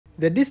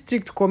The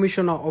District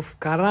Commissioner of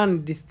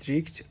Karan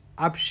District,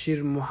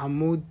 Abshir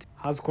Mohamud,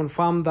 has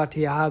confirmed that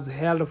he has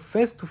held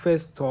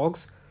face-to-face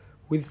talks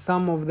with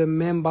some of the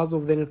members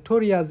of the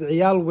Notorious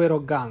Ciyal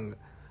Wero gang,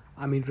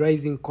 amid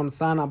raising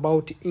concern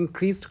about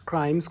increased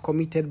crimes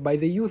committed by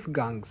the youth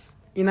gangs.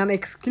 In an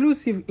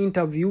exclusive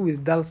interview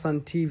with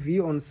Dalsan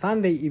TV on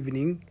Sunday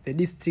evening, the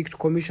district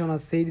commissioner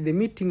said the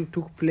meeting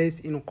took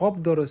place in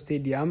Qobdoro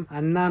Stadium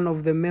and none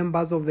of the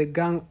members of the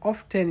gang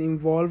often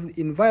involved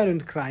in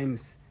violent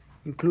crimes,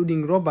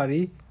 including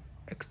robbery,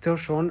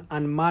 extortion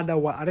and murder,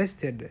 were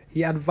arrested.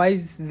 He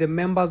advised the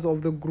members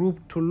of the group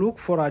to look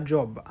for a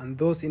job and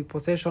those in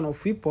possession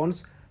of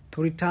weapons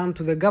to return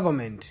to the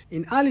government.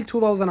 In early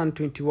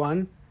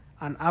 2021,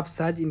 an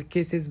upsurge in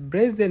cases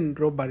brazen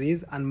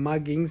robberies and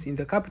muggings in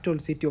the capital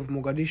city of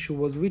Mogadishu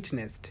was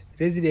witnessed.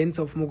 Residents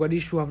of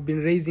Mogadishu have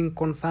been raising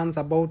concerns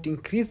about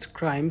increased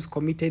crimes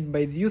committed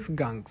by the youth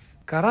gangs.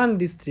 Karan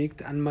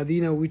district and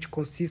Madina, which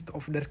consist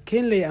of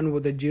Darkenley and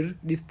Banadir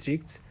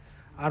districts,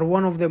 are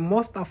one of the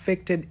most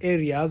affected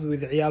areas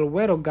with Ciyal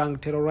Wero gang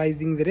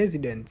terrorizing the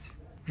residents.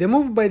 The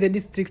move by the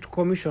district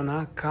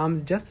commissioner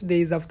comes just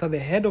days after the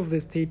head of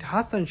the state,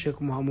 Hassan Sheikh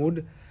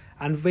Mohamud,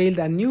 unveiled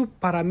a new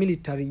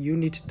paramilitary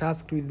unit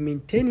tasked with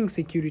maintaining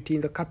security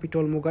in the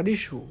capital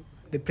Mogadishu.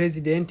 The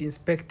president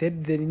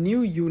inspected the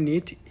new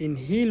unit in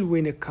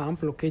Hilwene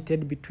camp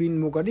located between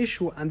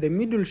Mogadishu and the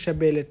Middle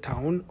Shabelle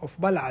town of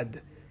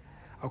Balad.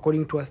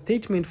 According to a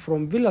statement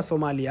from Villa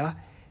Somalia,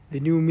 the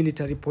new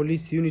military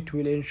police unit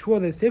will ensure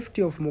the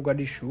safety of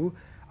Mogadishu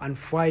and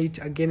fight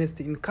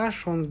against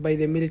incursions by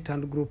the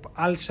militant group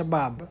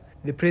Al-Shabaab.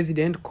 The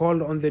president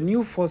called on the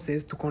new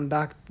forces to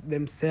conduct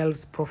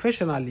themselves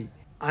professionally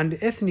and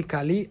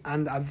ethnically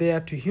and adhere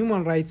to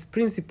human rights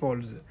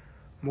principles.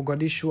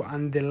 Mogadishu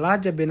and the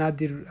larger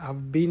Banadir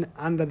have been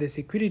under the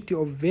security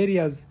of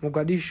various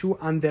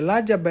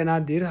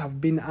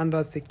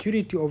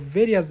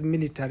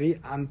military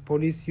and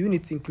police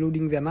units,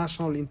 including the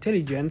National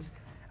Intelligence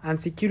and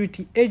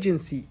Security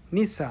Agency,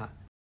 NISA.